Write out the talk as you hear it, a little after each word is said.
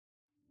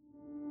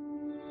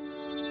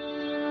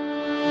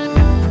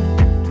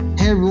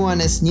everyone,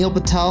 it's Neil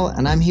Patel,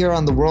 and I'm here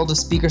on the World of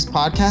Speakers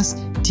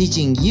podcast,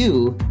 teaching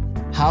you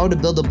how to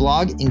build a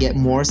blog and get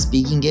more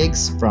speaking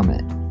gigs from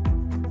it.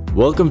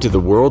 Welcome to the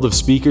World of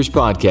Speakers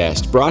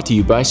podcast, brought to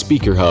you by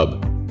Speaker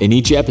Hub. In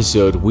each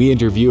episode, we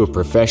interview a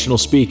professional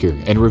speaker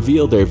and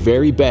reveal their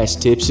very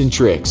best tips and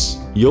tricks.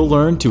 You'll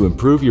learn to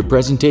improve your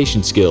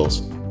presentation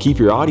skills, keep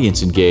your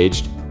audience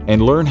engaged,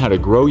 and learn how to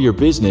grow your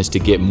business to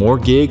get more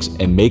gigs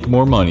and make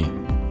more money.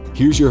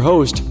 Here's your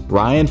host,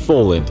 Ryan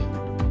Foland.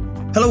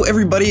 Hello,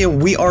 everybody,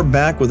 and we are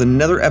back with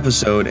another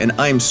episode, and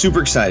I am super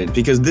excited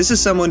because this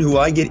is someone who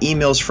I get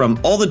emails from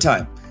all the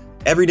time,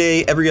 every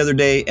day, every other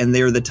day, and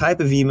they are the type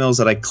of emails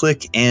that I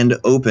click and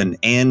open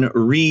and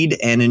read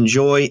and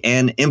enjoy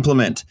and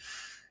implement.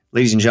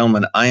 Ladies and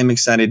gentlemen, I am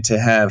excited to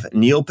have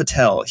Neil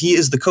Patel. He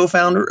is the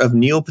co-founder of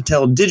Neil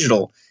Patel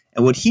Digital,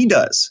 and what he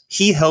does,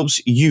 he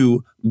helps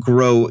you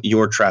grow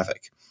your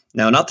traffic.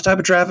 Now, not the type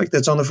of traffic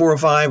that's on the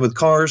 405 with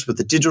cars, but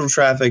the digital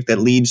traffic that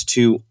leads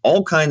to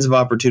all kinds of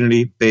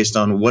opportunity based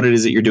on what it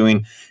is that you're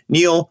doing.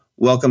 Neil,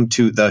 welcome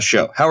to the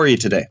show. How are you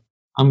today?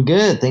 I'm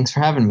good. Thanks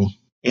for having me.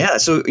 Yeah,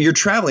 so you're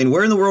traveling.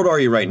 Where in the world are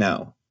you right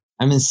now?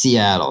 I'm in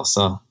Seattle,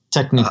 so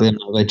technically I'm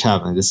not really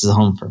traveling. This is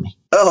home for me.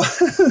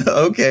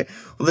 Oh, okay.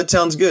 Well, that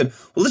sounds good.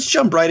 Well, let's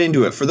jump right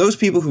into it. For those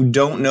people who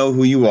don't know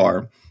who you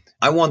are,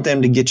 I want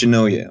them to get to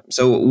know you.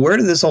 So where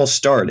did this all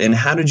start, and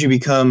how did you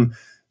become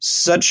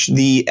such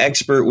the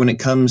expert when it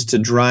comes to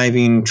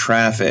driving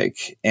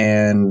traffic?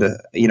 And,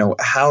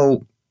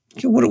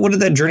 what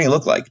did that journey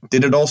look like?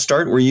 Did it all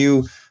start? Were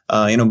you,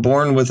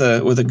 born with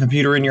a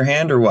computer in your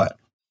hand or what?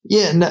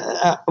 Yeah,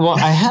 well,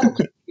 I had a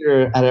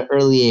computer at an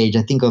early age.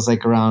 I think it was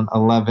like around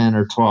 11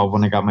 or 12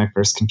 when I got my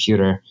first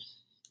computer,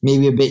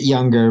 maybe a bit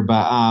younger.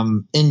 But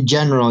in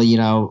general,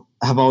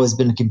 I've always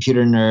been a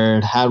computer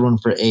nerd, had one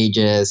for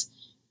ages.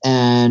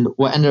 And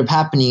what ended up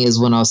happening is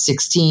when I was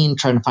 16,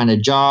 trying to find a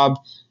job,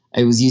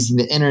 I was using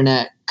the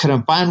internet,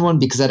 couldn't find one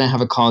because I didn't have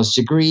a college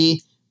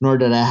degree, nor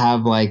did I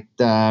have like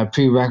the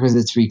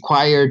prerequisites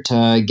required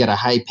to get a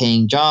high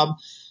paying job.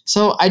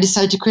 So I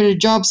decided to create a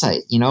job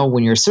site.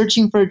 When you're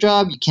searching for a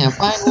job, you can't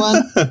find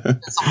one.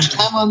 So much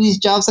time on these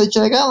job sites,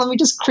 you're like, let me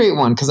just create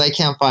one because I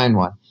can't find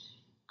one.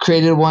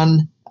 Created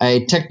one.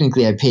 I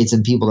paid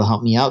some people to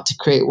help me out to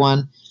create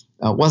one.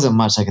 It wasn't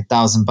much, like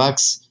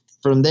 $1,000.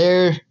 From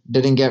there,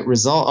 didn't get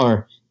result,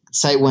 or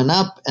site went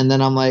up, and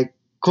then I'm like,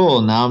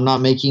 cool, now I'm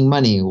not making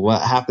money.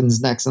 What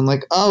happens next? I'm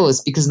like,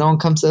 it's because no one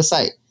comes to the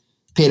site.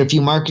 Paid a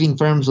few marketing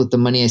firms with the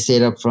money I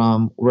saved up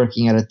from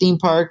working at a theme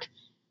park,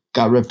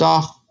 got ripped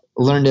off,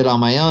 learned it on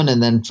my own,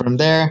 and then from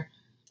there,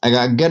 I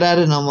got good at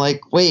it, and I'm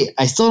like, wait,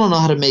 I still don't know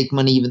how to make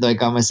money even though I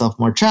got myself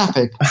more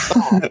traffic.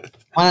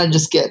 Why not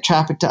just get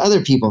traffic to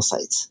other people's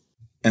sites?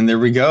 And there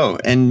we go.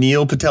 And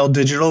Neil Patel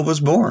Digital was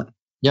born.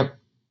 Yep.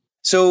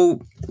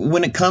 So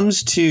when it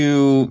comes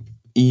to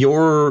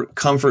your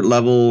comfort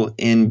level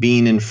in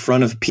being in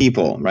front of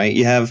people, right?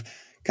 You have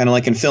kind of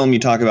like in film, you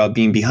talk about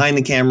being behind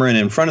the camera and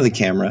in front of the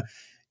camera.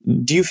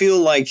 Do you feel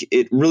like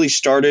it really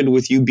started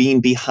with you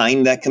being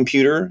behind that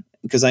computer?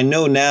 Because I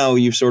know now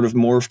you've sort of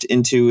morphed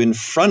into in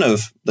front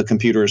of the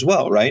computer as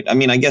well, right? I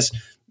mean, I guess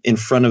in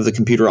front of the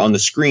computer on the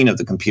screen of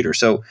the computer.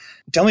 So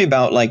tell me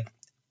about,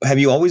 have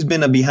you always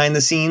been a behind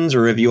the scenes,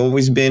 or have you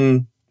always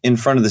been in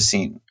front of the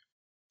scene?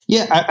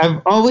 Yeah,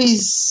 I've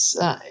always,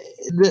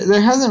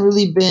 there hasn't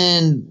really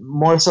been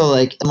more so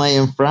like, am I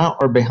in front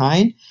or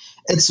behind?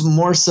 It's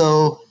more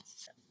so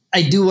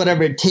I do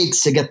whatever it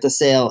takes to get the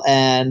sale.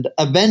 And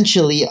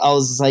eventually I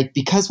was like,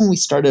 because when we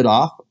started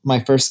off, my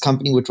first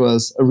company, which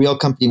was a real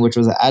company, which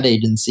was an ad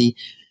agency,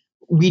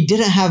 we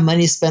didn't have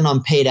money to spend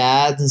on paid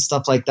ads and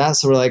stuff like that.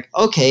 So we're like,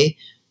 okay,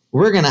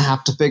 we're going to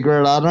have to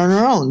figure it out on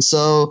our own.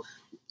 So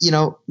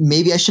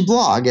maybe I should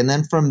blog. And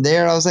then from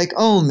there, I was like,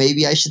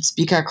 maybe I should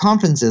speak at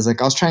conferences.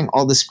 Like I was trying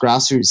all this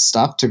grassroots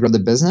stuff to grow the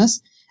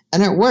business,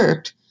 and it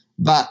worked.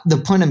 But the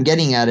point I'm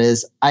getting at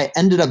is I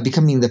ended up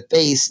becoming the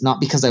face, not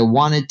because I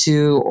wanted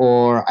to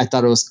or I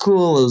thought it was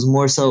cool. It was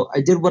more so I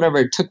did whatever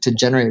it took to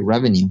generate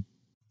revenue.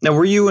 Now,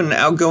 were you an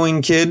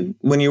outgoing kid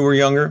when you were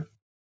younger?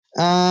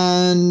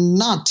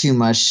 Not too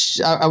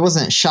much. I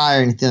wasn't shy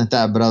or anything like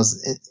that, but I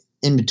was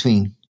in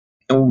between.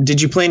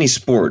 Did you play any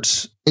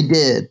sports? I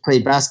did.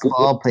 Played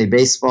basketball, played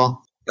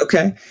baseball.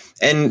 Okay.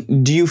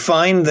 And do you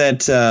find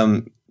that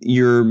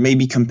your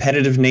maybe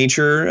competitive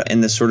nature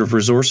and this sort of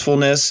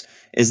resourcefulness,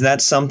 is that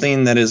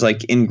something that is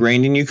like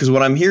ingrained in you? Because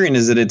what I'm hearing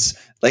is that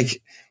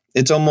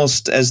it's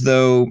almost as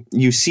though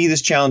you see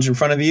this challenge in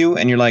front of you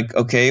and you're like,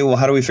 okay, well,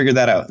 how do we figure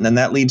that out? And then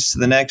that leads to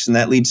the next and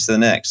that leads to the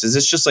next. Is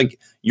this just like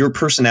your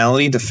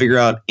personality to figure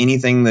out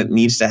anything that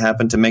needs to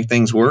happen to make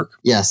things work?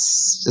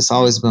 Yes. It's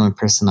always been my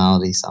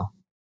personality. So.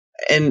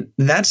 And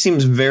that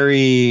seems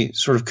very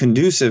sort of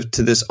conducive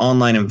to this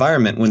online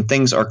environment when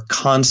things are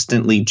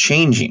constantly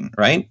changing,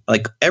 right?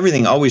 Like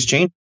everything always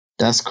changes.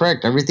 That's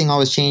correct. Everything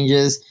always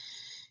changes.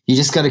 You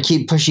just got to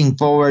keep pushing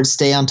forward,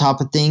 stay on top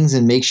of things,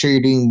 and make sure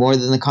you're doing more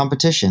than the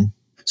competition.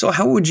 So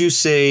how would you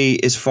say,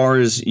 as far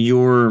as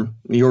your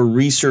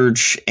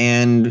research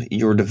and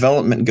your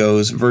development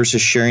goes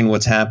versus sharing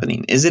what's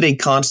happening? Is it a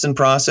constant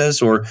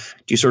process, or do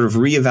you sort of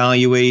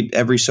reevaluate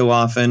every so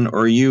often,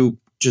 or are you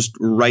just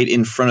right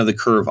in front of the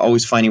curve,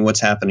 always finding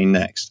what's happening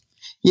next?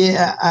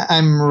 Yeah,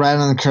 I'm right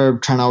on the curve,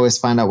 trying to always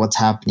find out what's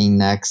happening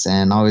next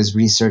and always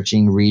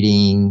researching,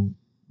 reading.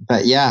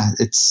 But yeah,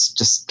 it's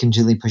just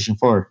continually pushing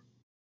forward.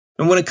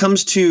 And when it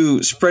comes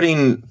to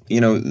spreading,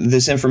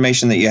 this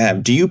information that you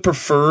have, do you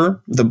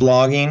prefer the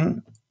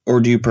blogging, or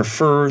do you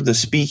prefer the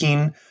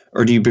speaking,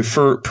 or do you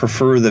prefer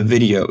the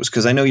videos?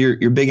 Because I know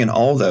you're big in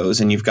all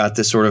those, and you've got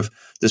this sort of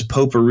this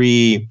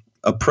potpourri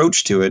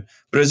approach to it.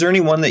 But is there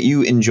any one that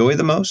you enjoy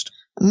the most?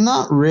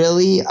 Not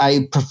really.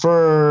 I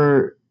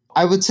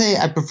would say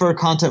I prefer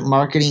content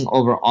marketing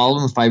over all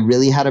of them if I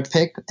really had to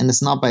pick. And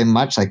it's not by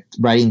much, like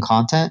writing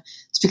content.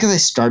 It's because I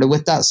started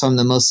with that, so I'm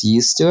the most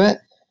used to it.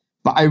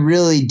 But I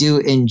really do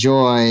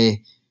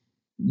enjoy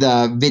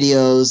the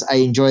videos. I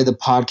enjoy the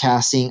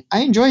podcasting.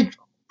 I enjoy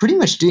pretty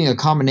much doing a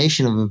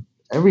combination of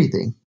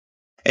everything.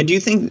 And do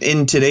you think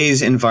in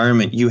today's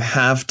environment, you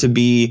have to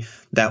be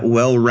that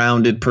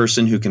well-rounded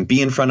person who can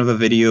be in front of a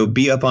video,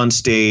 be up on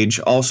stage,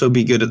 also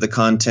be good at the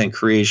content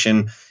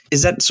creation?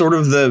 Is that sort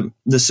of the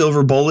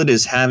silver bullet,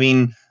 is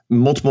having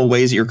multiple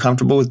ways that you're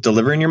comfortable with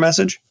delivering your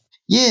message?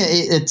 Yeah,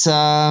 it's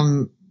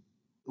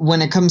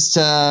when it comes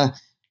to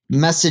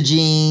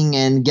messaging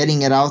and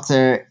getting it out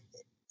there,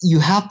 you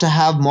have to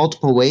have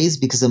multiple ways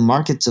because the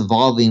market's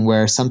evolving,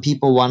 where some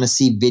people want to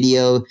see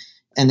video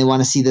and they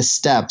want to see the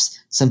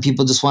steps. Some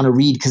people just want to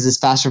read because it's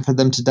faster for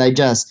them to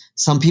digest.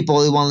 Some people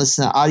only want to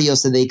listen to audio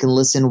so they can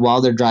listen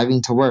while they're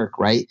driving to work,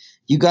 right?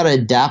 You got to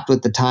adapt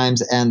with the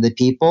times and the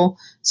people.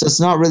 So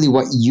it's not really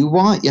what you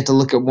want. You have to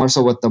look at more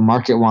so what the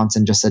market wants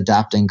and just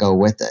adapt and go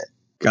with it.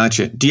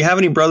 Gotcha. Do you have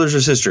any brothers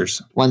or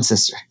sisters? One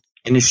sister.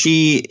 And is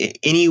she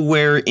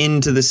anywhere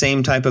into the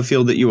same type of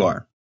field that you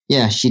are?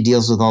 Yeah, she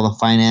deals with all the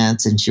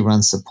finance and she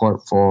runs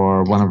support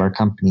for one of our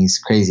companies,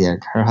 Crazy Egg.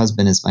 Her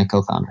husband is my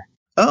co-founder.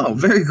 Oh,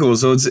 very cool.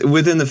 So it's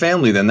within the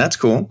family then. That's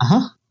cool.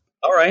 Uh-huh.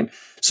 All right.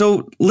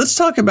 So let's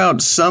talk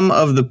about some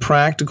of the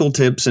practical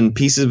tips and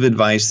pieces of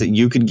advice that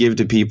you could give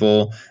to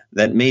people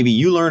that maybe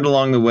you learned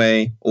along the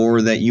way,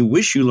 or that you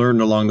wish you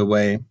learned along the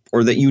way,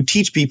 or that you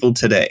teach people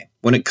today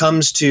when it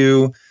comes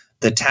to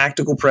the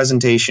tactical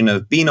presentation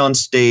of being on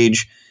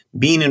stage,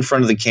 being in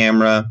front of the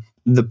camera,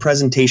 the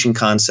presentation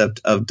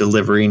concept of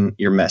delivering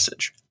your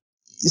message.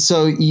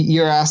 So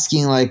you're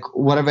asking, like,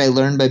 what have I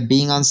learned by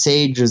being on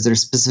stage? Or is there a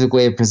specific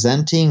way of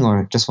presenting,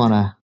 or just want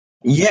to?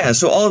 Yeah,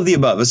 so all of the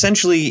above.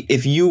 Essentially,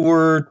 if you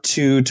were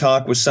to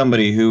talk with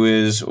somebody who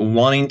is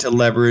wanting to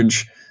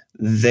leverage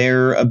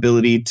their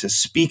ability to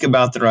speak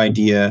about their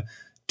idea,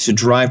 to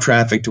drive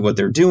traffic to what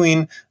they're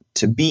doing,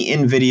 to be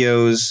in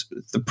videos,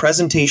 the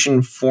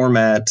presentation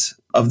format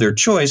of their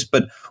choice,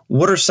 but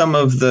what are some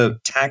of the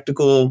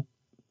tactical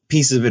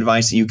pieces of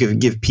advice that you could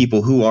give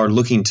people who are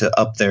looking to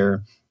up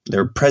their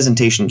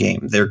presentation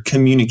game, their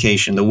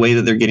communication, the way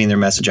that they're getting their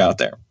message out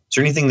there? Is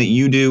there anything that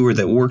you do or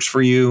that works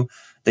for you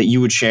that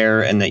you would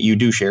share and that you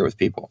do share with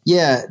people?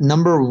 Yeah,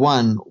 number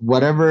one,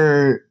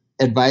 whatever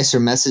advice or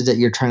message that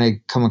you're trying to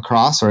come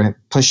across or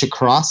push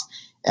across,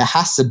 it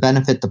has to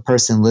benefit the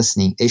person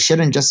listening. It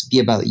shouldn't just be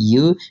about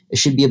you. It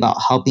should be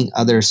about helping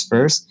others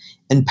first.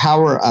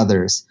 Empower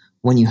others.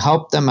 When you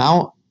help them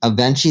out,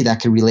 eventually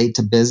that could relate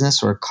to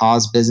business or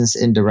cause business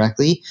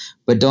indirectly,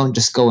 but don't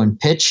just go and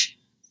pitch.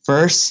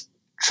 First,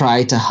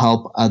 try to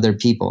help other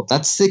people.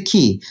 That's the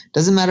key.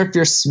 Doesn't matter if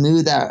you're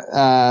smooth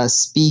at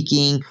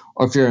speaking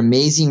or if you're an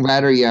amazing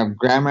writer, you have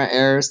grammar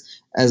errors.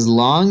 As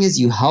long as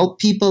you help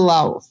people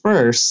out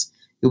first,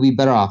 you'll be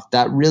better off.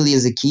 That really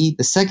is a key.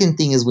 The second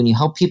thing is when you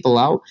help people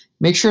out,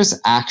 make sure it's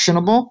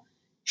actionable,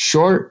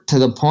 short, to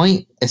the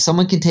point. If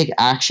someone can take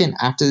action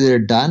after they're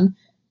done,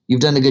 you've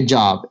done a good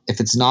job.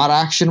 If it's not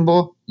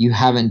actionable, you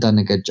haven't done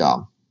a good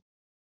job.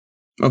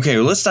 Okay,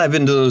 well, let's dive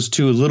into those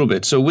two a little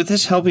bit. So with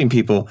this helping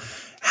people,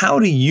 how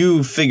do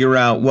you figure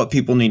out what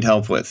people need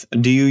help with?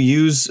 Do you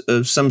use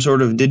some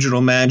sort of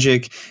digital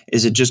magic?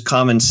 Is it just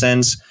common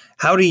sense?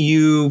 How do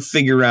you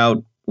figure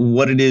out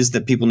what it is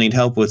that people need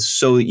help with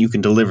so that you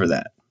can deliver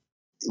that?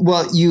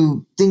 Well,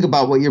 you think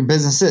about what your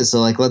business is.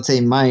 So like, let's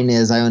say mine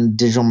is, I own a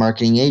digital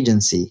marketing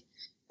agency.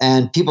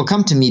 And people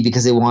come to me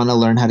because they want to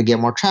learn how to get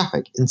more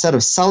traffic. Instead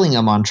of selling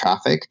them on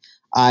traffic,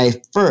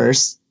 I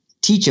first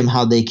teach them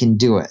how they can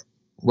do it.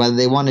 Whether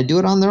they want to do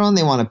it on their own,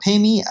 they want to pay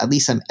me, at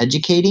least I'm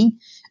educating.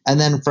 And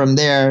then from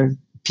there,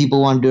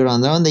 people want to do it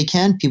on their own, they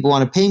can. People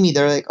want to pay me,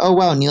 they're like, oh,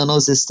 wow, Neil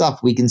knows his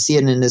stuff. We can see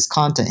it in his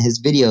content,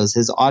 his videos,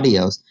 his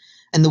audios.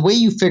 And the way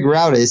you figure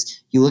out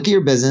is you look at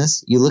your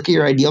business, you look at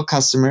your ideal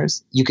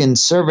customers, you can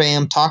survey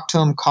them, talk to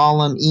them, call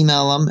them,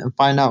 email them, and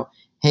find out,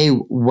 hey,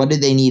 what do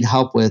they need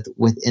help with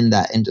within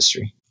that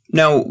industry?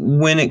 Now,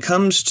 when it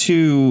comes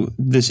to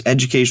this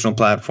educational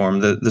platform,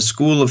 the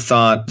school of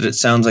thought that it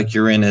sounds like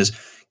you're in is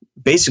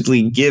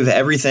basically give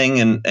everything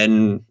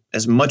and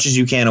as much as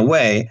you can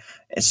away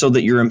so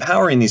that you're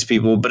empowering these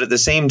people. But at the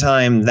same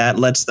time, that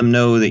lets them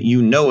know that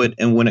you know it.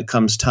 And when it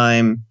comes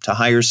time to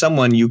hire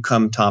someone, you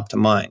come top to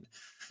mind.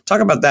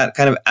 Talk about that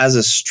kind of as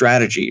a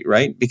strategy,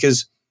 right?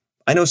 Because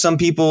I know some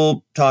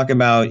people talk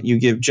about you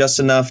give just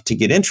enough to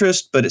get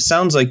interest, but it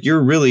sounds like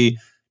you're really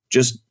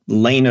just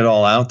laying it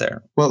all out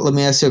there. Well, let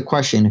me ask you a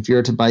question. If you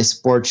were to buy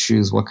sports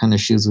shoes, what kind of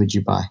shoes would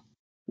you buy?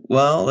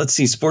 Well, let's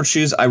see. Sports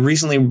shoes. I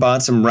recently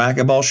bought some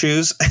racquetball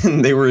shoes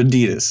and they were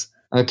Adidas.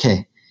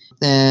 Okay.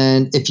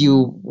 And if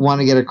you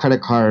want to get a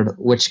credit card,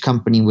 which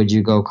company would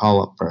you go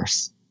call up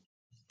first?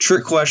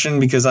 Trick question,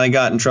 because I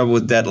got in trouble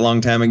with debt a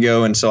long time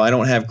ago, and so I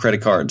don't have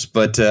credit cards.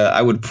 But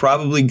I would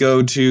probably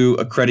go to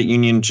a credit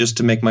union just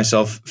to make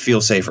myself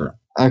feel safer.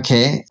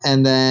 Okay.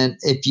 And then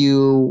if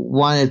you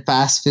wanted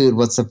fast food,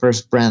 what's the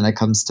first brand that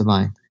comes to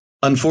mind?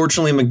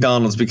 Unfortunately,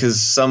 McDonald's,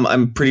 because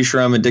I'm pretty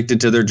sure I'm addicted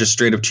to their just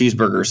straight up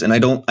cheeseburgers, and I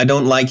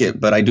don't like it,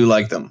 but I do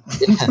like them.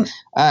 Yeah.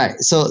 All right.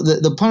 So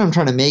the point I'm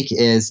trying to make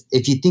is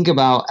if you think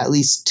about at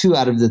least 2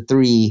 out of the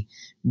 3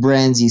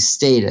 brands you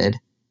stated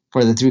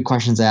for the 3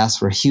 questions I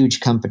asked were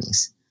huge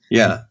companies.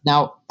 Yeah.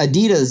 Now,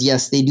 Adidas,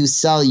 yes, they do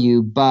sell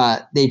you,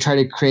 but they try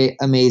to create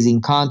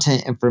amazing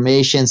content,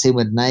 information. Same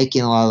with Nike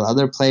and a lot of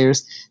other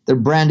players. Their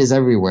brand is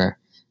everywhere.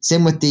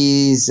 Same with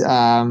these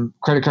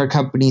credit card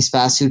companies,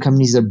 fast food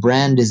companies, their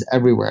brand is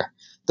everywhere.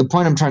 The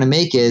point I'm trying to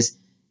make is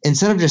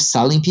instead of just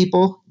selling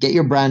people, get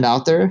your brand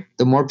out there.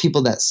 The more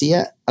people that see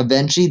it,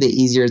 eventually the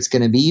easier it's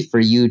going to be for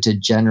you to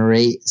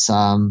generate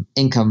some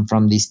income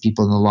from these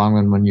people in the long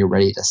run when you're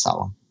ready to sell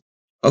them.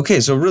 Okay,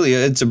 so really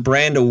it's a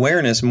brand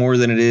awareness more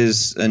than it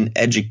is an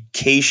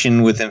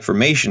education with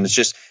information. It's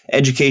just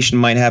education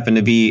might happen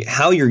to be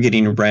how you're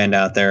getting your brand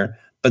out there,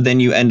 but then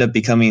you end up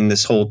becoming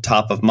this whole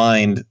top of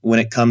mind when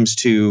it comes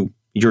to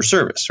your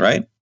service,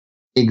 right?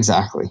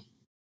 Exactly.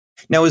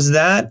 Now, is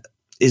that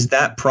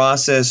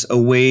process a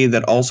way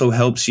that also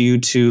helps you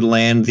to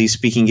land these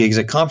speaking gigs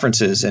at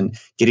conferences and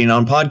getting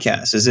on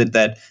podcasts? Is it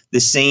that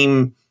the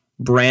same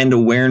brand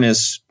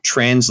awareness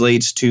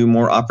translates to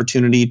more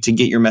opportunity to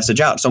get your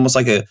message out? It's almost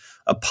like a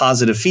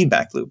positive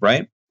feedback loop,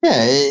 right? Yeah,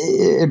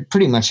 it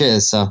pretty much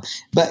is. So,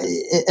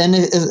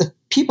 if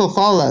people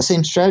follow that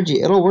same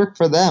strategy, it'll work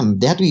for them.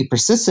 They have to be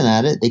persistent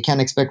at it. They can't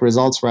expect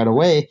results right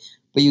away,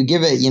 but you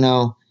give it,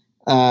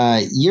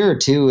 a year or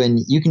 2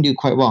 and you can do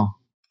quite well.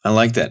 I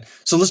like that.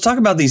 So let's talk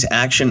about these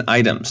action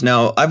items.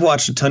 Now, I've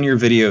watched a ton of your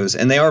videos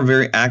and they are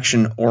very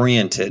action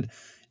oriented.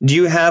 Do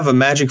you have a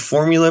magic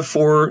formula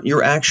for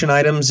your action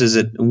items? Is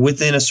it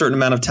within a certain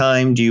amount of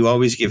time? Do you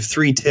always give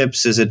 3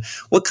 tips?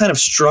 What kind of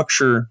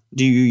structure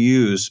do you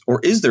use? Or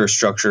is there a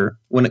structure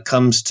when it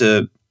comes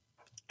to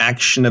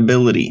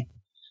actionability?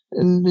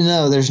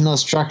 No, there's no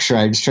structure.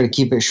 I just try to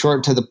keep it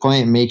short to the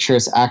point and make sure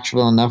it's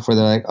actionable enough where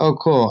they're like, oh,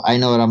 cool, I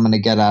know what I'm going to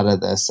get out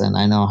of this. And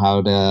I know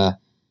how to,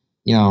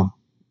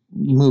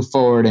 move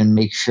forward and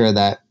make sure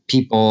that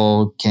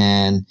people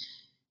can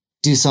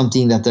do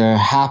something that they're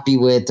happy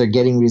with, they're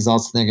getting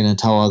results, and they're going to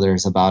tell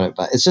others about it.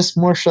 But it's just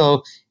more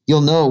so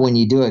you'll know when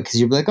you do it because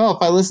you'll be like, oh,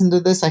 if I listen to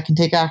this, I can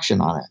take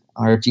action on it.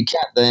 Or if you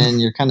can't, then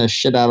you're kind of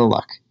shit out of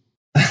luck.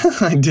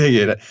 I dig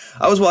it.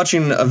 I was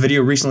watching a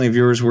video recently of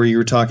yours where you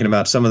were talking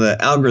about some of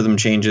the algorithm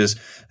changes,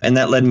 and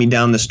that led me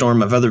down the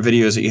storm of other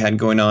videos that you had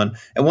going on.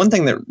 And one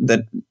thing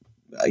that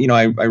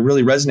I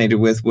really resonated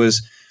with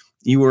was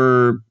you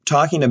were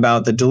talking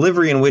about the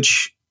delivery in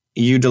which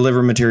you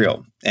deliver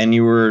material, and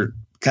you were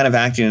kind of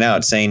acting it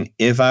out, saying,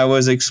 if I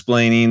was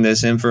explaining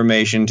this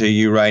information to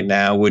you right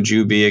now, would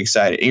you be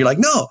excited? And you're like,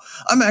 no,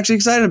 I'm actually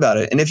excited about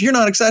it. And if you're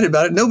not excited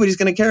about it, nobody's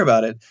going to care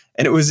about it.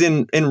 And it was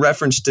in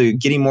reference to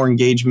getting more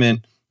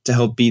engagement to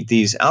help beat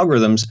these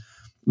algorithms.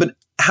 But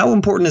how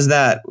important is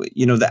that,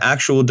 the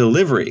actual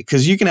delivery?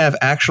 Because you can have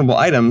actionable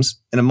items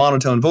in a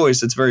monotone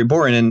voice that's very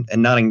boring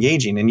and not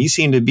engaging. And you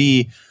seem to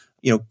be,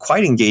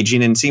 quite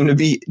engaging and seem to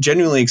be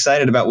genuinely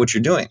excited about what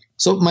you're doing.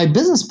 So my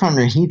business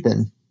partner,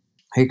 Heathen,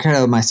 I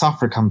created my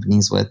software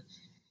companies with,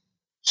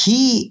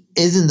 he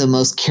isn't the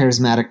most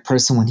charismatic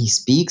person when he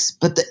speaks,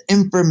 but the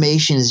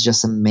information is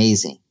just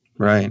amazing.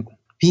 Right.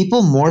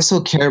 People more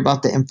so care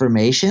about the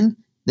information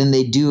than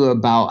they do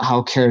about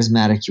how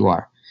charismatic you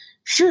are.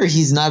 Sure,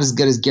 he's not as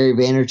good as Gary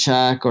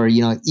Vaynerchuk or,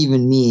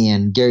 even me,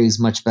 and Gary's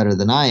much better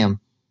than I am.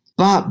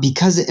 But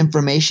because the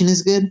information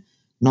is good,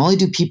 not only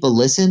do people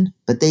listen,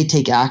 but they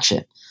take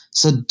action.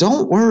 So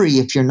don't worry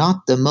if you're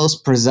not the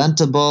most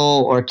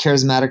presentable or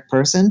charismatic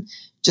person.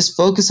 Just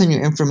focus on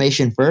your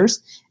information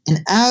first.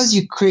 And as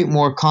you create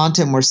more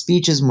content, more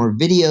speeches, more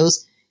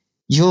videos,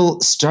 you'll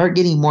start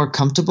getting more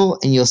comfortable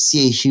and you'll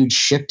see a huge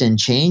shift and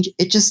change.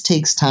 It just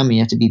takes time and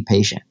you have to be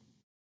patient.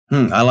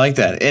 I like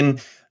that.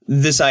 And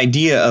this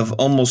idea of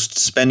almost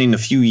spending a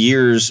few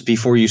years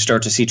before you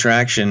start to see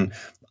traction,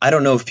 I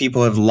don't know if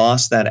people have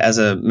lost that as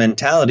a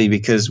mentality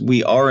because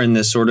we are in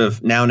this sort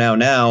of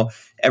now.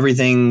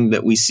 Everything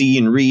that we see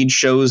and read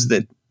shows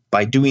that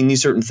by doing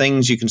these certain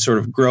things, you can sort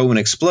of grow and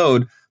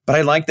explode. But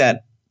I like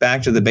that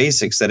back to the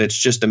basics, that it's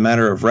just a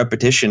matter of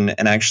repetition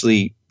and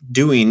actually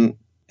doing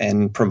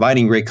and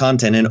providing great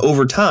content. And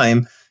over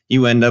time,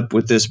 you end up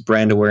with this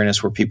brand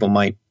awareness where people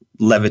might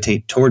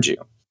levitate towards you.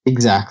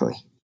 Exactly.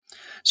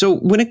 So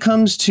when it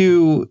comes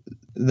to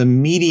the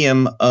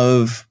medium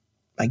of,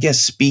 I guess,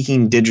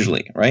 speaking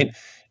digitally, right?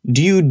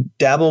 Do you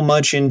dabble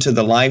much into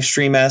the live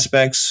stream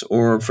aspects,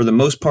 or for the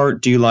most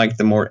part, do you like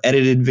the more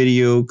edited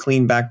video,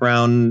 clean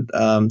background,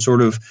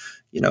 sort of,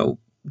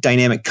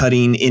 dynamic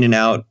cutting in and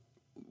out?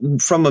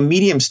 From a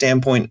medium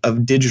standpoint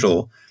of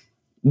digital,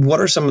 what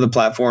are some of the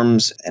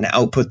platforms and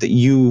output that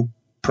you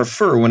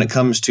prefer when it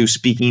comes to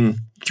speaking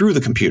through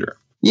the computer?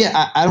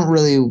 Yeah, I don't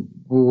really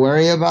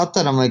worry about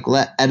that. I'm like,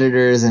 let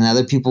editors and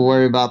other people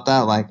worry about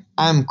that. Like,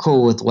 I'm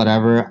cool with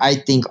whatever. I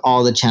think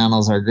all the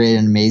channels are great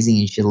and amazing.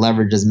 You should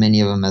leverage as many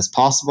of them as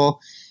possible.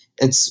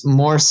 It's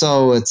more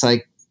so, it's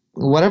like,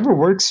 whatever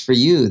works for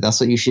you, that's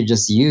what you should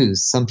just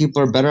use. Some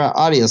people are better at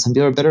audio. Some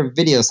people are better at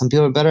video. Some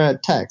people are better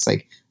at text.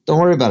 Like, don't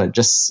worry about it.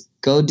 Just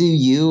go do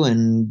you.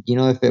 And,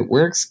 if it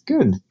works,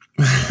 good.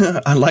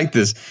 I like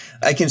this.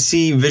 I can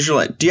see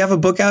visual. Do you have a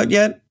book out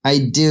yet? I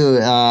do.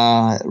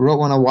 Wrote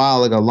one a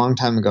while ago, a long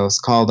time ago. It's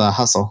called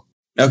Hustle.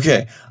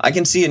 Okay. I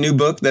can see a new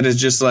book that is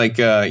just like,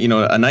 a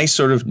nice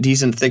sort of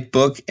decent thick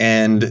book.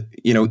 And,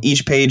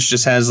 each page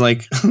just has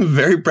like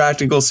very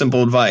practical,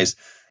 simple advice.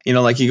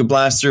 Like you could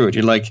blast through it.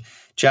 You're like,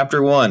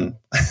 chapter 1,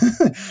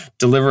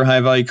 deliver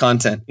high value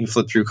content. You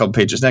flip through a couple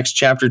pages. Next,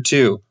 chapter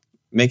 2,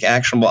 make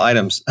actionable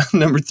items.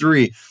 Number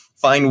 3,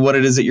 find what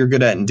it is that you're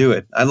good at and do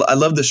it. I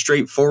love the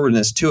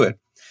straightforwardness to it.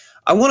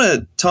 I want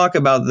to talk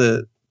about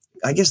the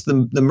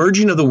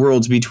merging of the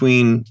worlds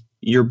between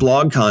your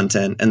blog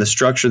content and the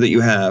structure that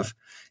you have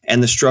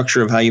and the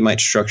structure of how you might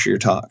structure your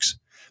talks.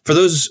 For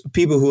those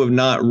people who have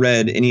not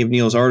read any of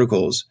Neil's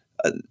articles,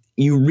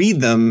 you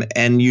read them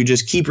and you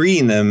just keep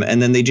reading them,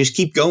 and then they just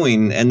keep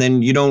going, and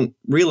then you don't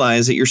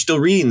realize that you're still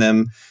reading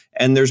them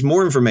and there's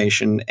more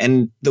information.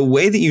 And the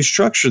way that you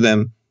structure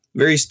them,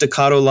 very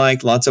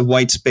staccato-like, lots of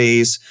white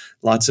space,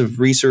 lots of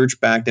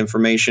research-backed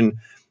information.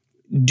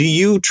 Do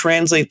you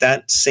translate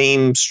that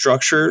same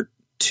structure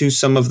to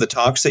some of the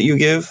talks that you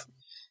give?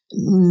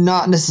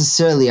 Not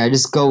necessarily. I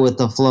just go with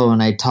the flow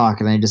and I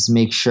talk and I just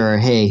make sure,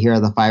 hey, here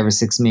are the 5 or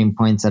 6 main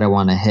points that I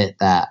want to hit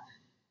that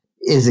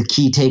is a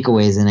key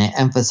takeaways, and I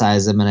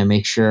emphasize them and I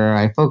make sure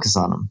I focus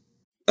on them.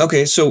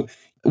 Okay, so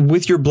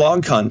with your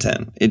blog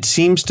content, it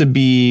seems to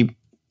be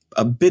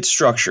a bit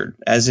structured,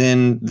 as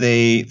in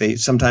they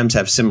sometimes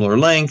have similar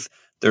length.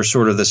 There's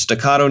sort of the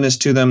staccato-ness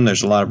to them.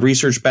 There's a lot of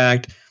research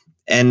backed.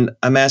 And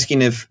I'm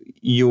asking if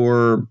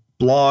your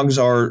blogs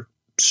are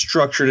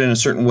structured in a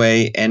certain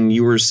way, and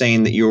you were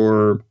saying that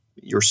your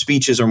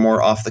speeches are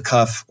more off the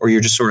cuff, or you're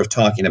just sort of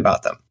talking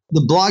about them.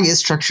 The blog is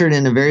structured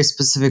in a very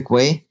specific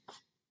way.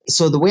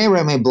 So the way I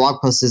write my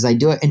blog posts is I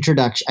do an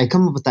introduction. I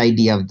come up with the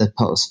idea of the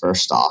post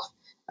first off,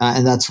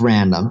 and that's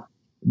random.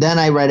 Then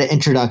I write an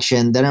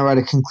introduction. Then I write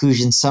a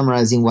conclusion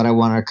summarizing what I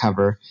want to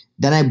cover.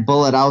 Then I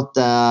bullet out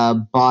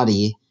the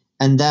body,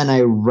 and then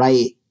I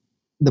write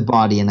the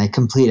body and I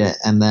complete it,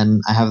 and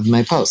then I have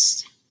my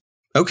post.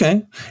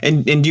 Okay.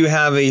 And do you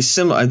have a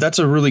similar, that's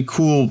a really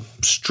cool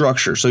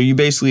structure. So you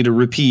basically, to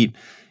repeat,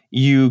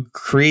 you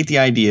create the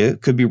idea,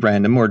 it could be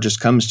random or it just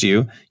comes to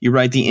you. You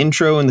write the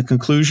intro and the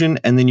conclusion,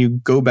 and then you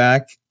go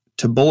back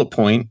to bullet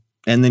point,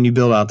 and then you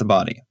build out the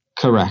body.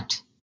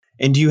 Correct.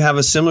 And do you have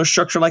a similar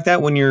structure like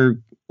that when you're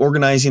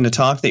organizing a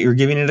talk that you're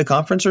giving at a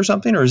conference or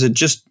something, or is it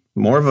just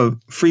more of a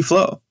free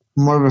flow?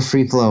 More of a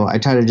free flow. I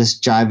try to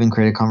just jive and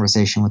create a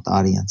conversation with the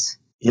audience.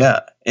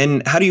 Yeah.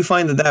 And how do you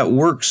find that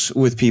works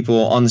with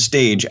people on the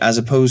stage as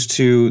opposed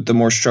to the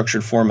more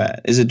structured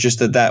format? Is it just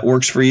that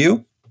works for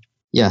you?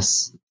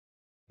 Yes.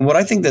 What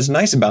I think that's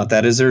nice about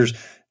that is there's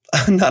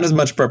not as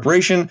much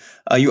preparation.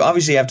 You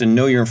obviously have to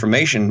know your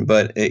information,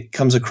 but it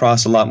comes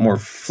across a lot more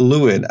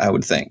fluid, I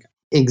would think.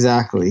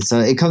 Exactly. So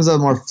it comes out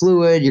more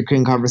fluid. You're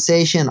creating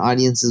conversation.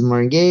 Audience is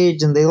more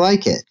engaged and they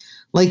like it.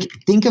 Like,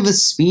 think of a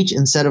speech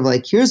instead of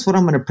like, here's what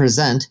I'm going to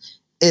present.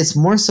 It's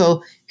more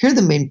so, here are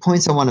the main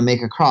points I want to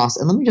make across,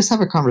 and let me just have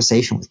a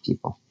conversation with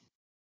people.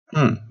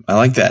 I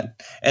like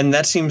that. And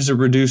that seems to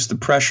reduce the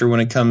pressure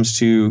when it comes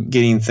to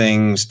getting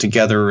things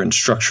together and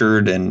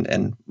structured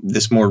and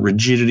this more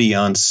rigidity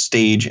on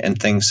stage and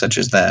things such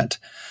as that.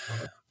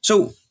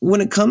 So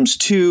when it comes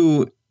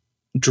to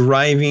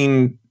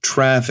driving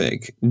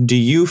traffic, do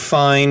you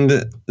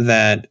find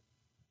that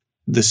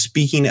the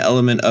speaking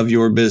element of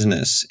your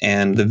business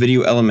and the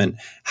video element,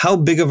 how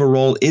big of a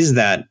role is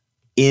that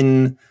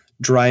in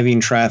driving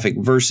traffic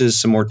versus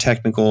some more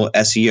technical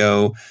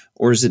SEO,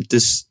 or is it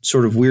this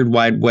sort of weird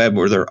wide web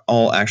where they're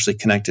all actually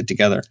connected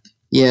together?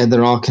 Yeah,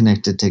 they're all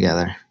connected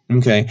together.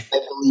 Okay. I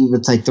believe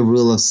it's like the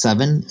rule of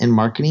 7 in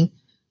marketing.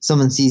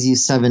 Someone sees you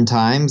 7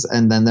 times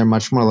and then they're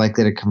much more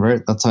likely to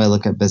convert. That's how I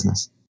look at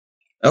business.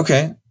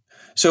 Okay.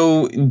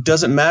 So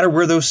does it matter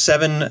where those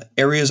 7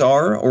 areas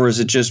are, or is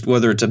it just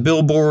whether it's a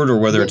billboard or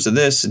whether it's a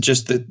this?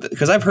 Just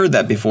because I've heard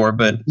that before,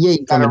 but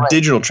from a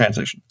digital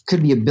translation.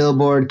 Could be a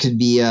billboard, could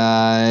be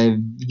a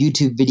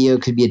YouTube video,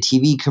 could be a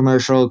TV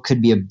commercial,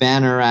 could be a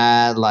banner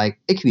ad. Like,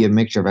 it could be a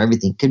mixture of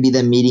everything. Could be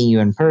them meeting you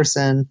in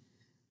person.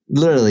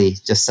 Literally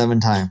just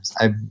 7 times.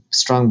 I'm a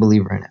strong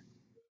believer in it.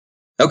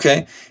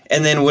 Okay.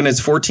 And then when it's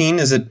 14,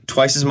 is it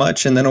twice as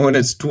much? And then when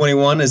it's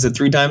 21, is it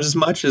 3 times as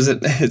much?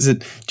 Do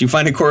you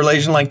find a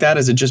correlation like that?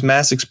 Is it just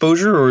mass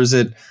exposure, or is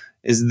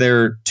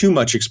there too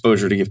much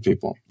exposure to give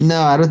people?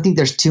 No, I don't think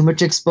there's too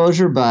much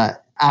exposure,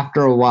 but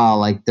after a while,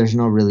 like there's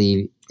no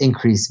really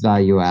increased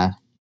value add.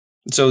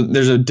 So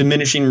there's a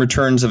diminishing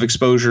returns of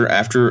exposure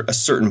after a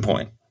certain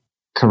point.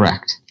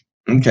 Correct.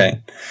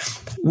 Okay.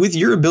 With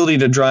your ability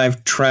to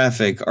drive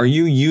traffic, are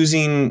you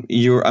using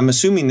I'm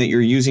assuming that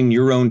you're using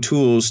your own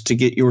tools to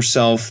get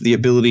yourself the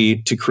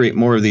ability to create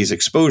more of these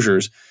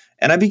exposures.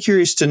 And I'd be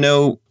curious to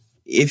know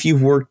if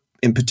you've worked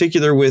in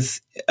particular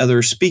with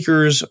other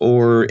speakers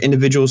or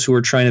individuals who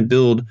are trying to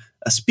build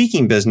a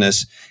speaking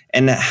business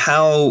and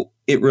how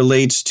it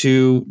relates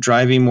to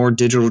driving more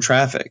digital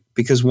traffic.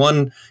 Because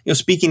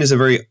speaking is a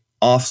very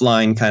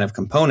offline kind of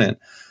component,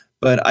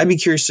 but I'd be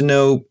curious to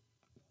know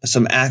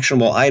some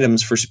actionable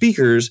items for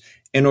speakers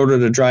in order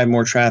to drive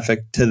more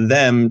traffic to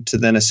them to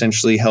then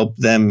essentially help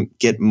them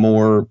get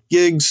more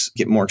gigs,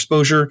 get more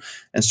exposure,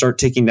 and start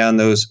taking down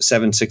those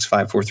 7, 6,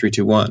 5, 4, 3,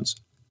 2, 1s.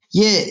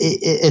 Yeah,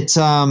 it's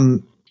I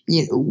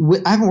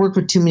haven't worked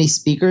with too many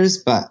speakers,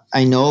 but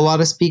I know a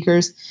lot of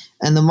speakers,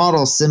 and the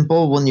model is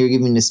simple. When you're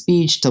giving a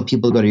speech, tell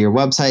people to go to your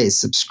website,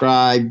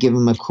 subscribe, give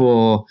them a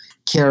cool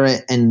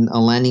carrot and a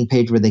landing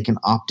page where they can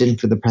opt in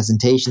for the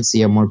presentation so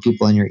you have more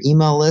people on your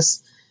email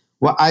list.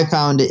 What I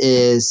found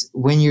is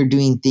when you're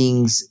doing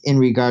things in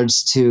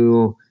regards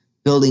to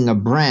building a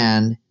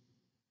brand,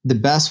 the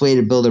best way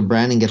to build a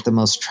brand and get the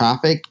most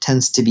traffic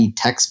tends to be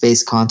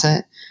text-based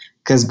content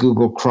because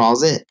Google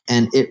crawls it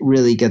and it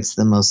really gets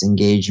the most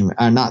engagement.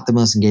 Not the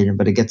most engagement,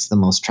 but it gets the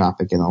most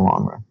traffic in the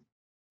long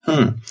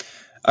run.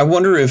 I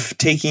wonder if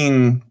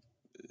taking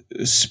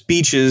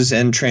speeches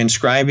and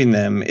transcribing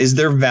them, is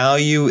there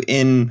value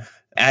in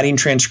adding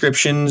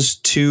transcriptions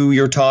to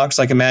your talks?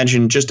 Like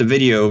imagine just a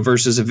video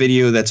versus a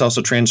video that's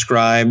also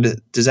transcribed.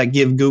 Does that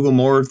give Google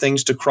more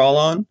things to crawl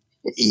on?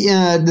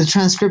 Yeah, the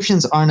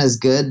transcriptions aren't as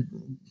good.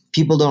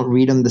 People don't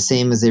read them the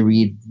same as they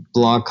read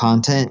blog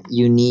content.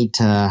 You need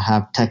to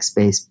have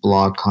text-based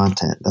blog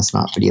content. That's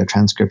not video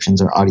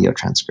transcriptions or audio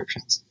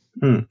transcriptions.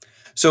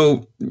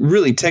 So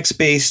really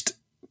text-based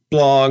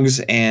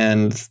blogs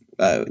and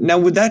now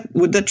would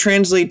that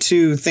translate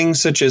to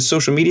things such as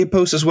social media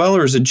posts as well?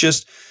 Or is it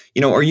just,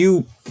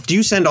 do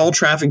you send all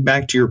traffic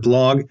back to your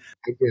blog?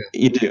 I do.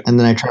 You do. And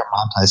then I try to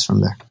monetize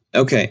from there.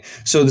 Okay.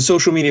 So the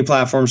social media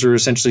platforms are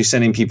essentially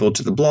sending people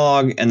to the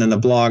blog, and then the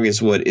blog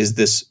is what is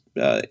this,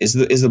 is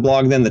the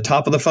blog then the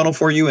top of the funnel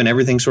for you and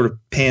everything sort of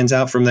pans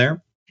out from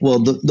there? Well,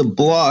 the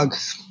blog,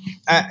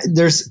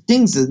 there's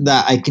things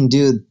that I can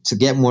do to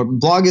get more.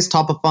 Blog is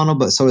top of funnel,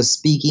 but so is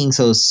speaking,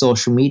 so is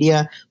social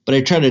media. But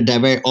I try to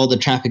divert all the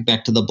traffic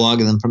back to the blog,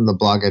 and then from the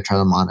blog, I try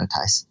to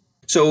monetize.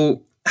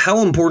 So how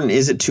important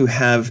is it to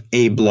have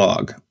a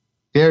blog?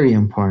 Very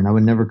important. I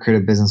would never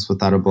create a business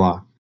without a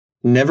blog.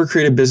 Never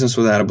create a business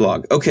without a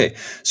blog. Okay.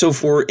 So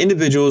for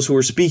individuals who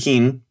are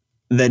speaking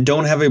that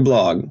don't have a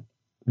blog,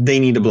 they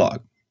need a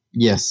blog.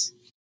 Yes.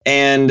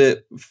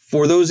 And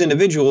for those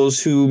individuals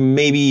who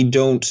maybe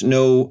don't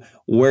know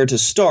where to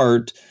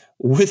start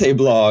with a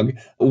blog,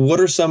 what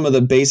are some of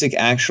the basic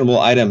actionable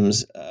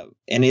items?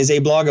 And is a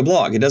blog a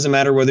blog? It doesn't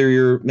matter whether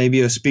you're maybe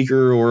a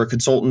speaker or a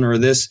consultant or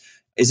this.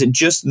 Is it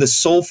just the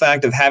sole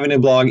fact of having a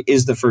blog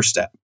is the first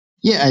step?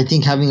 Yeah, I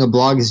think having a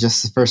blog is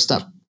just the first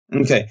step.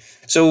 Okay.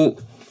 So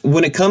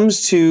when it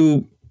comes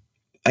to,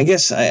 I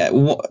guess,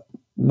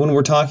 when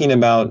we're talking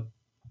about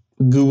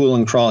Google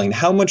and crawling,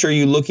 how much are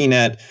you looking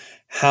at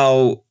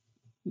how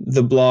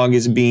the blog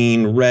is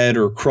being read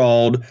or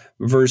crawled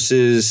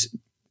versus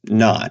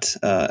not?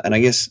 And I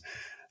guess,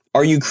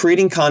 are you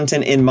creating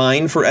content in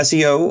mind for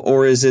SEO,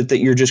 or is it that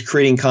you're just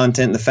creating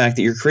content? The fact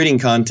that you're creating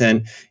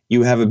content,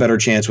 you have a better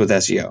chance with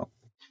SEO?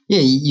 Yeah,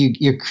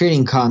 you're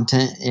creating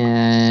content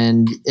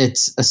and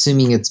it's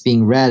assuming it's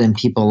being read and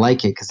people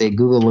like it because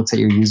Google looks at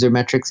your user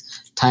metrics,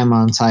 time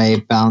on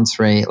site, bounce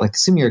rate. Like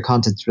assuming your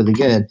content's really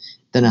good,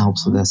 then it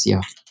helps with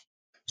SEO.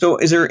 So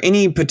is there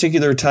any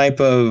particular type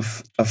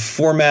of a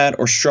format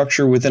or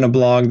structure within a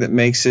blog that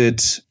makes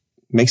it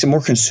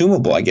more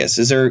consumable, I guess?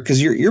 Is there,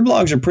 because your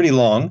blogs are pretty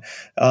long.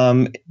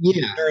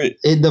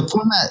 The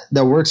format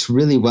that works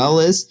really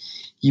well is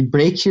you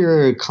break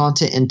your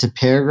content into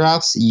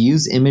paragraphs,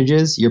 use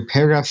images. Your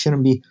paragraph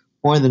shouldn't be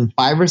more than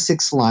 5 or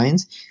 6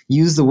 lines.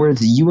 Use the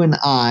words you and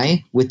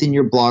I within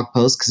your blog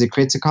post because it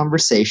creates a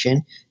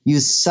conversation.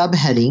 Use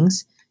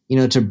subheadings,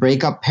 to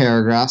break up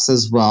paragraphs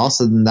as well.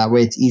 So then that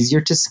way it's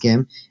easier to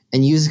skim.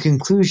 And use a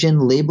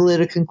conclusion, label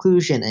it a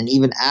conclusion, and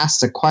even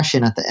ask a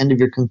question at the end of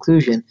your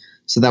conclusion.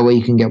 So that way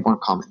you can get more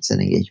comments and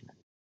engagement.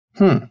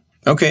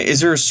 Okay. Is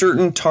there a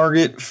certain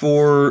target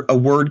for a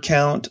word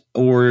count,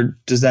 or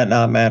does that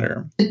not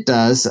matter? It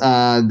does.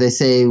 They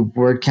say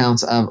word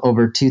counts of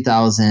over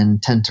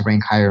 2,000 tend to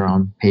rank higher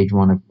on page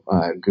 1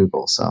 of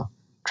Google. So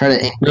try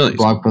to aim for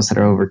blog posts that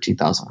are over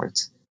 2,000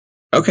 words.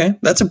 Okay.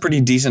 That's a pretty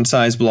decent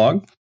sized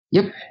blog.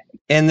 Yep.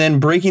 And then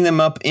breaking them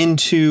up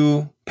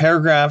into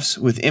paragraphs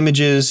with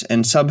images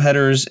and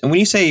subheaders. And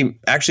when you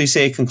actually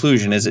say a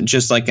conclusion, is it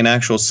just like an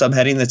actual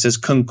subheading that says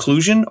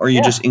conclusion, or are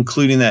you just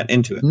including that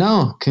into it?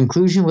 No,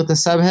 conclusion with a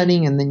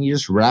subheading, and then you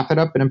just wrap it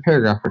up in a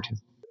paragraph or two.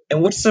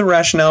 And what's the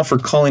rationale for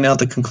calling out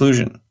the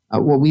conclusion?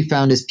 What we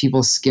found is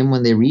people skim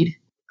when they read.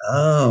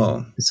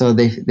 Oh. So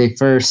they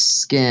first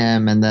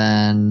skim, and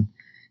then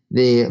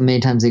many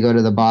times they go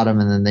to the bottom,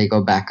 and then they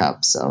go back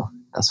up. So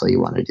that's why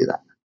you want to do that.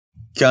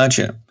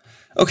 Gotcha.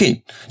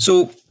 Okay,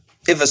 so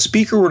if a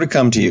speaker were to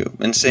come to you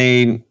and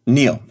say,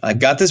 Neil, I've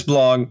got this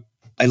blog,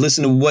 I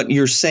listen to what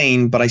you're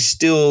saying, but I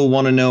still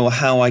want to know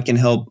how I can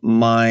help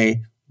my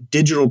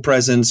digital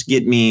presence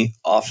get me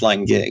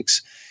offline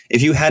gigs.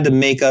 If you had to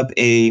make up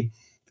a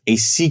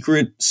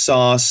secret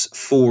sauce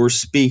for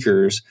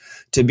speakers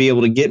to be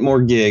able to get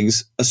more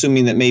gigs,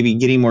 assuming that maybe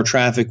getting more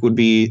traffic would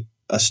be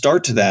a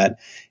start to that,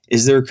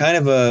 is there kind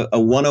of a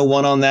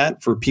 101 on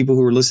that for people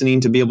who are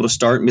listening to be able to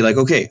start and be like,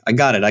 okay, I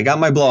got it. I got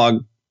my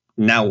blog.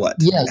 Now what?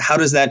 Yes. How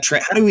does that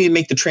how do we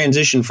make the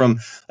transition from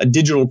a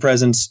digital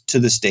presence to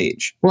the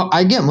stage? Well,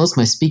 I get most of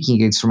my speaking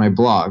gigs from my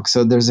blog.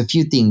 So there's a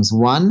few things.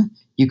 One,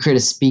 you create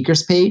a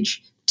speakers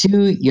page.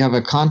 Two, you have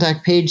a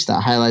contact page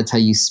that highlights how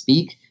you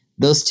speak.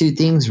 Those two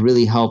things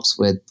really helps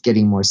with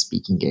getting more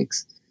speaking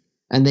gigs.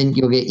 And then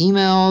you'll get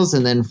emails.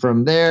 And then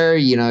from there,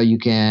 you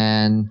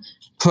can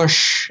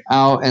push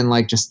out and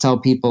just tell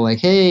people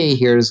hey,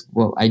 here's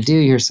what I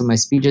do. Here's some of my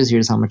speeches.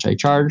 Here's how much I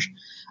charge.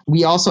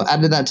 We also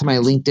added that to my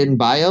LinkedIn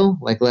bio,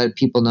 let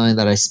people know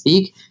that I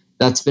speak.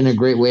 That's been a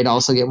great way to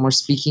also get more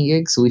speaking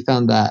gigs. So we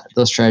found that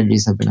those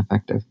strategies have been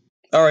effective.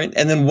 All right.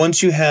 And then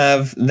once you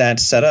have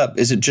that set up,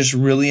 is it just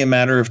really a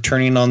matter of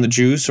turning on the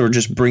juice or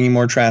just bringing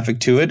more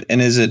traffic to it?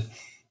 And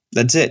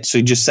that's it? So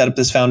you just set up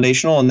this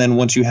foundational, and then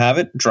once you have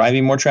it,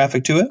 driving more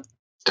traffic to it?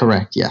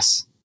 Correct.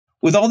 Yes.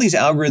 With all these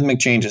algorithmic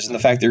changes and the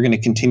fact they're going to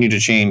continue to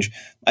change,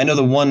 I know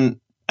the one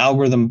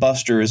algorithm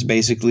buster is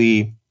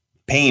basically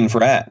paying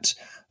for ads.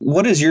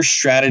 What is your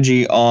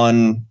strategy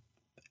on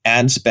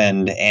ad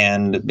spend,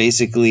 and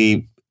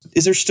basically,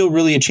 is there still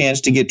really a chance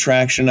to get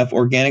traction enough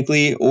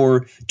organically,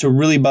 or to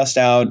really bust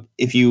out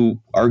if you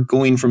are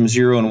going from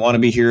zero and want to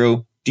be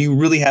hero? Do you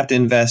really have to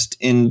invest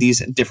in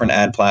these different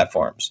ad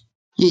platforms?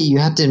 Yeah, you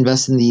have to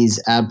invest in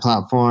these ad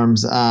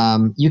platforms.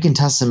 You can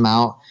test them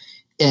out.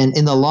 And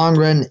in the long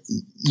run,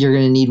 you're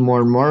going to need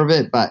more and more of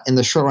it. But in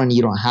the short run,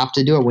 you don't have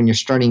to do it. When you're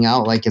starting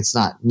out, it's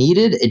not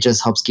needed. It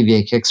just helps give you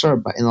a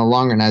kickstart. But in the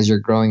long run, as you're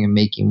growing and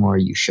making more,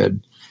 you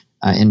should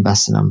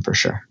invest in them for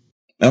sure.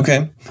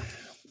 Okay.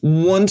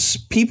 Once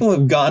people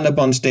have gotten up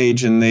on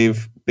stage and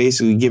they've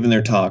basically given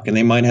their talk, and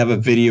they might have a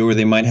video or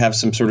they might have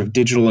some sort of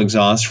digital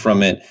exhaust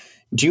from it,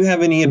 do you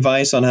have any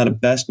advice on how to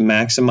best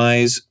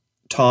maximize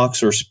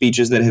talks or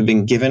speeches that have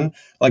been given?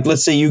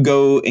 Let's say you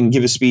go and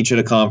give a speech at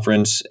a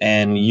conference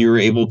and you're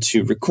able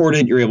to record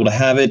it, you're able to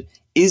have it.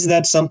 Is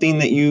that something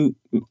that you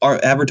are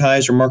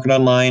advertise or market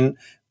online?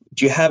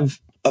 Do you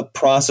have a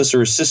process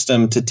or a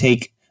system to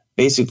take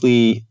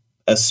basically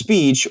a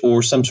speech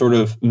or some sort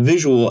of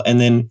visual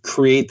and then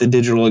create the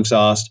digital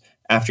exhaust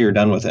after you're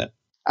done with it?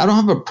 I don't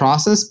have a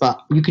process,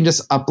 but you can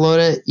just upload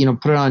it,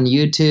 put it on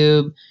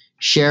YouTube,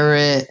 share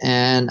it.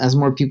 And as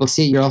more people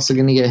see it, you're also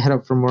going to get hit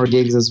up for more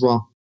gigs as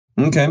well.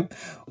 Okay.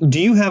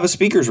 Do you have a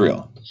speaker's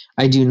reel?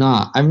 I do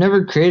not. I've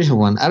never created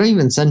one. I don't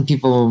even send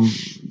people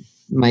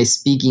my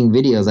speaking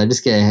videos. I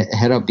just get a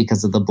head up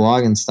because of the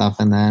blog and stuff.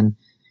 And then,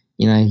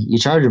 you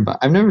charge them. But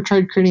I've never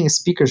tried creating a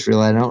speaker's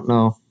reel. I don't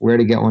know where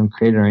to get one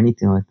created or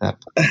anything like that.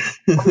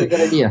 That's a good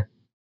idea.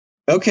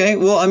 Okay.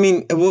 Well, I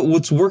mean,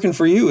 what's working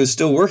for you is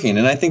still working.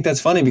 And I think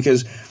that's funny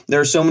because there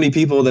are so many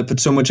people that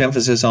put so much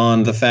emphasis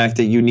on the fact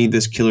that you need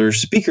this killer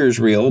speaker's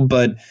reel,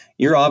 but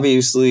you're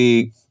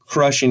obviously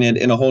crushing it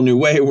in a whole new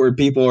way where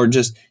people are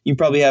you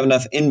probably have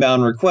enough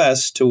inbound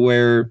requests to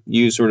where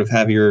you sort of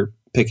have your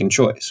pick and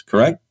choice,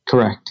 correct?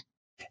 Correct.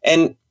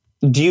 And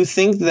do you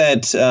think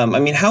that,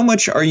 how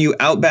much are you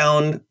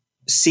outbound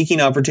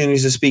seeking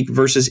opportunities to speak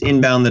versus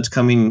inbound that's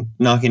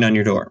knocking on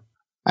your door?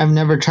 I've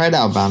never tried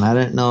outbound. I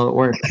didn't know it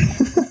worked.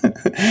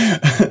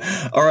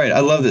 All right.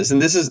 I love this.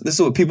 And this is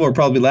what people are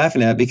probably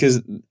laughing at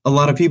because a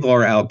lot of people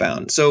are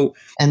outbound.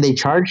 And they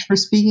charge for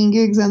speaking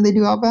gigs and they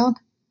do outbound?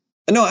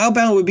 No,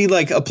 outbound would be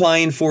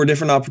applying for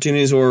different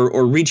opportunities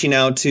or reaching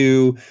out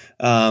to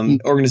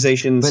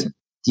organizations. But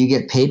do you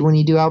get paid when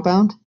you do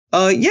outbound?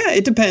 Yeah,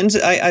 it depends.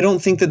 I don't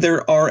think that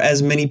there are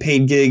as many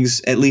paid gigs,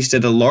 at least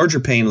at a larger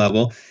paying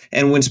level.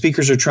 And when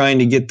speakers are trying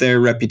to get their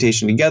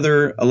reputation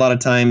together, a lot of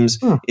times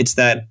it's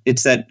that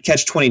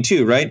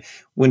catch-22, right?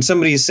 When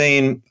somebody is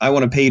saying, I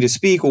want to pay you to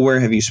speak, well, where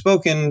have you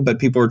spoken? But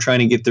people are trying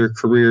to get their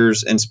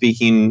careers and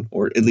speaking,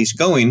 or at least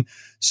going.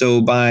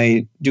 So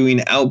by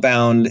doing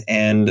outbound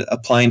and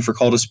applying for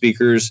call to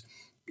speakers,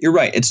 you're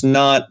right. It's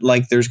not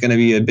like there's going to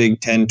be a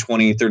big 10,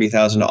 20,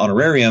 30,000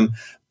 honorarium.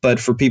 But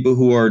for people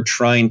who are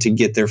trying to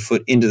get their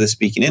foot into the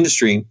speaking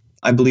industry,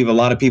 I believe a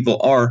lot of people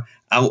are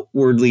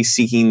outwardly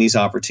seeking these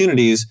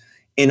opportunities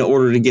in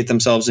order to get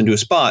themselves into a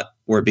spot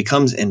where it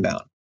becomes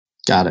inbound.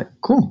 Got it.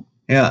 Cool.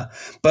 Yeah.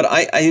 But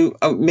I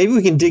maybe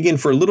we can dig in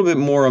for a little bit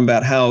more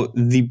about how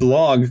the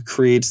blog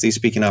creates these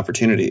speaking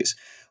opportunities.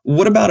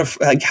 What about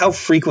how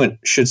frequent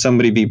should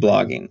somebody be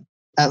blogging?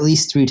 At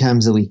least 3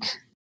 times a week.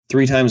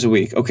 3 times a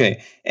week.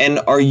 Okay. And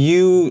are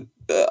you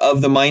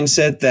of the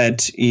mindset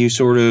that you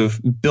sort of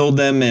build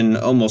them and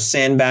almost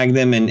sandbag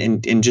them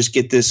and just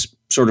get this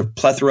sort of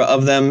plethora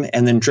of them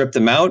and then drip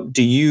them out?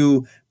 Do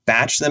you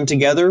batch them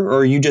together, or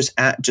are you just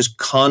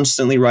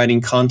constantly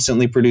writing,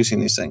 constantly producing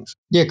these things?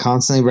 Yeah,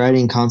 constantly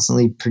writing,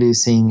 constantly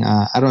producing.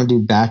 I don't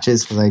do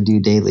batches because I do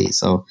daily.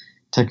 So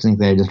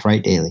technically I just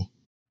write daily.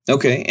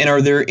 Okay. And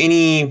are there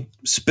any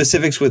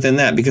specifics within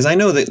that? Because I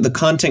know that the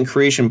content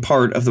creation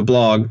part of the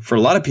blog for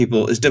a lot of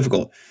people is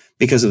difficult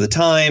because of the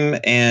time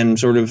and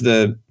sort of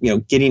the,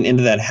 getting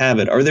into that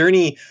habit. Are there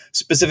any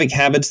specific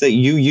habits that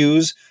you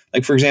use?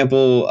 Like, for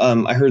example,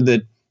 I heard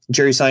that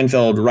Jerry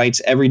Seinfeld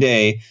writes every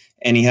day,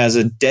 and he has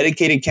a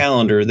dedicated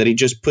calendar that he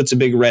just puts a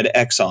big red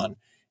X on.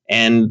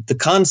 And the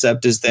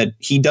concept is that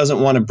he doesn't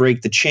want to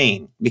break the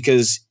chain,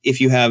 because if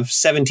you have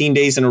 17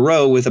 days in a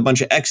row with a bunch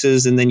of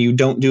X's and then you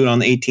don't do it on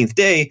the 18th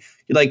day,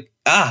 you're like,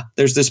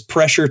 there's this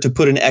pressure to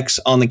put an X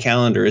on the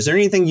calendar. Is there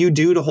anything you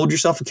do to hold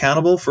yourself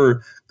accountable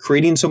for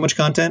creating so much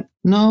content?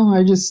 No,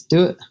 I just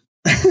do it.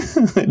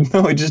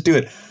 No, I just do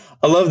it.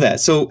 I love that.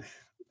 So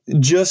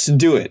just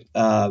do it.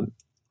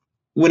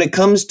 When it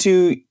comes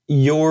to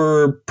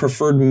your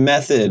preferred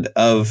method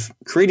of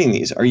creating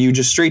these, are you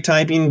just straight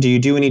typing? Do you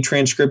do any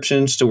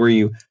transcriptions to where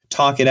you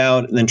talk it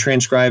out and then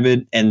transcribe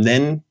it and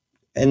then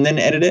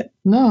edit it?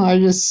 No, I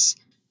just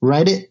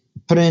write it,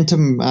 put it into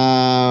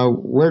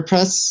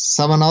WordPress.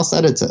 Someone else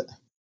edits it.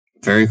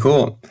 Very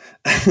cool.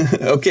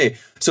 Okay,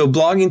 so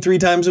blogging 3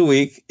 times a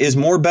week is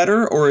more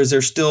better, or is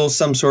there still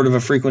some sort of a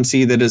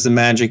frequency that is the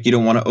magic? You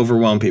don't want to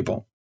overwhelm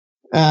people.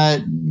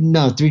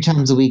 No, 3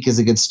 times a week is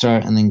a good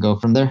start, and then go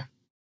from there.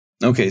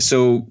 Okay,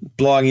 so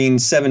blogging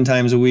 7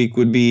 times a week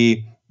would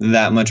be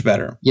that much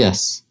better.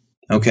 Yes.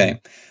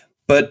 Okay.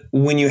 But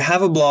when you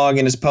have a blog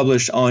and it's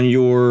published on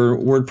your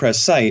WordPress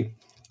site,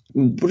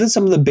 what is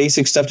some of the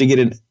basic stuff to get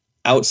it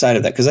outside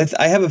of that? Because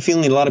I have a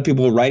feeling a lot of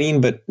people are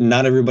writing, but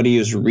not everybody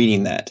is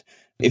reading that.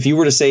 If you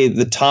were to say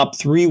the top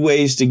 3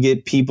 ways to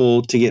get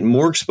people to get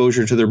more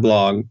exposure to their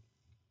blog,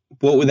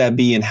 what would that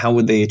be and how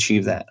would they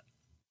achieve that?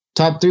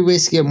 Top 3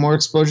 ways to get more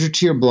exposure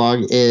to your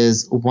blog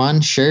is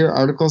 1, share your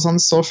articles on the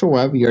social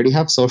web. You already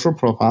have social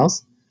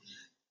profiles.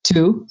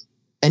 2,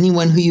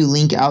 anyone who you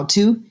link out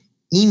to,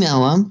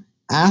 email them,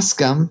 ask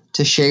them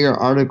to share your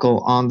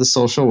article on the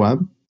social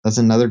web. That's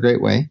another great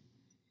way.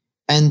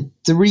 And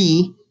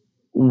 3,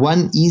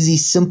 one easy,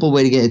 simple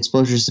way to get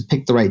exposure is to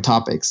pick the right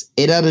topics.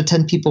 8 out of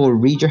 10 people will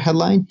read your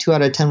headline. 2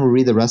 out of 10 will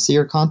read the rest of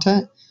your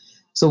content.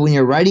 So when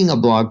you're writing a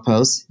blog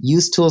post,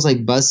 use tools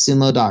like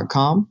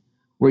buzzsumo.com,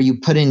 where you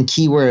put in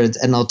keywords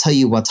and they'll tell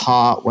you what's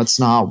hot, what's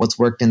not, what's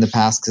worked in the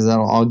past, because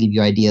that'll all give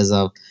you ideas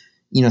of,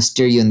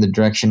 steer you in the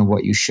direction of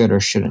what you should or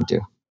shouldn't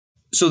do.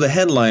 So the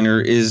headliner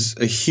is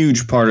a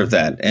huge part of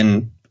that.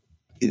 And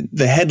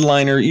the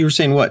headliner, you were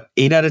saying what,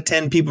 8 out of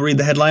 10 people read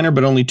the headliner,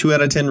 but only 2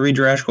 out of 10 read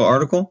your actual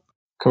article?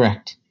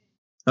 Correct.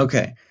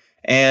 Okay.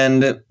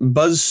 And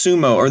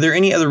BuzzSumo, are there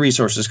any other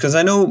resources? Because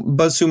I know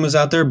BuzzSumo's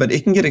out there, but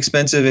it can get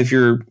expensive if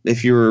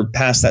you're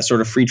past that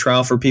sort of free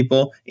trial for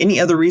people. Any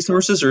other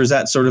resources, or is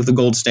that sort of the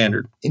gold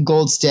standard?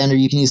 Gold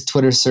standard. You can use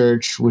Twitter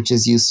search, which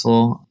is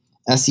useful.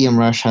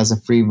 SEMrush has a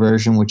free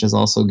version, which is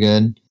also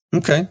good.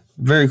 Okay.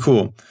 Very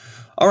cool.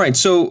 All right.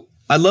 So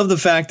I love the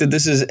fact that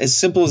this is as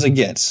simple as it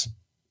gets.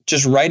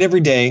 Just write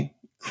every day,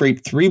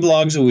 create 3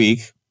 blogs a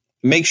week.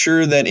 Make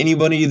sure that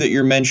anybody that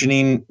you're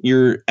mentioning,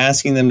 you're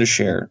asking them to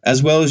share,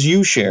 as well as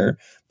you share,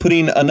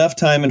 putting enough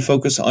time and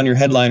focus on your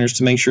headliners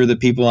to make sure that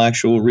people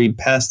actually will read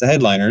past the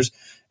headliners,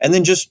 and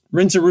then just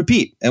rinse and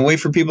repeat and wait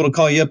for people to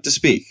call you up to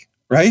speak,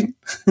 right?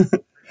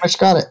 Much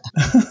got it.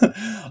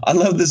 I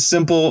love this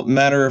simple,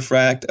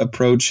 matter-of-fact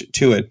approach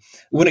to it.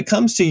 When it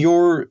comes to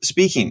your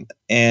speaking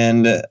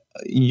and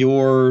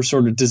your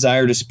sort of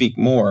desire to speak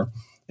more,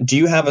 do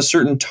you have a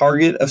certain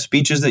target of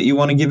speeches that you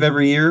want to give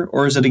every year?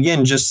 Or is it,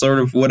 again, just sort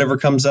of whatever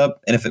comes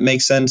up, and if it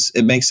makes sense,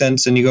 it makes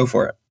sense, and you go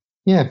for it?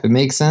 Yeah, if it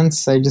makes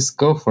sense, I just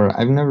go for it.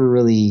 I've never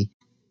really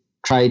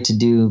tried to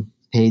do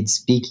paid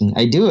speaking.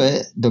 I do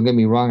it, don't get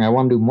me wrong, I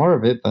want to do more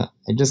of it, but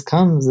it just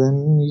comes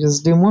and you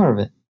just do more of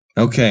it.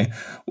 Okay.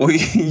 Well,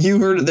 you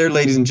heard it there,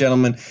 ladies and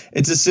gentlemen.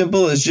 It's as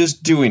simple as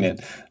just doing it.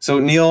 So,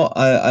 Neil,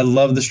 I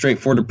love the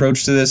straightforward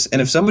approach to this.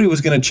 And if somebody was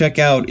going to check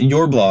out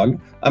your blog,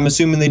 I'm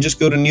assuming they just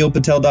go to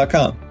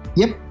neilpatel.com.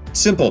 Yep.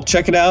 Simple.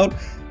 Check it out.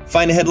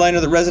 Find a headliner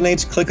that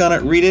resonates, click on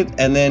it, read it,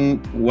 and then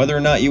whether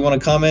or not you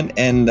want to comment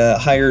and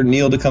hire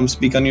Neil to come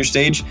speak on your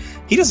stage,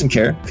 he doesn't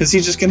care because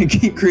he's just going to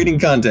keep creating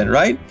content,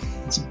 right?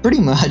 It's pretty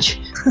much.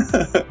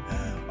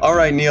 All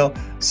right, Neil.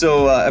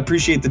 So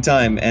appreciate the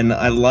time. And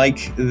I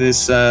like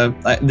this.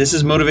 This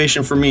is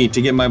motivation for me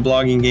to get my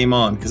blogging game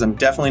on, because I'm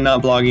definitely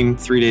not blogging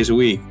 3 days a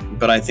week.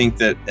 But I think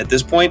that at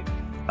this point,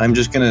 I'm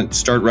just going to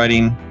start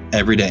writing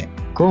every day.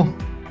 Cool.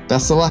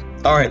 Best of luck.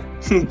 All right.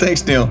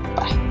 Thanks, Neil.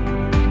 Bye.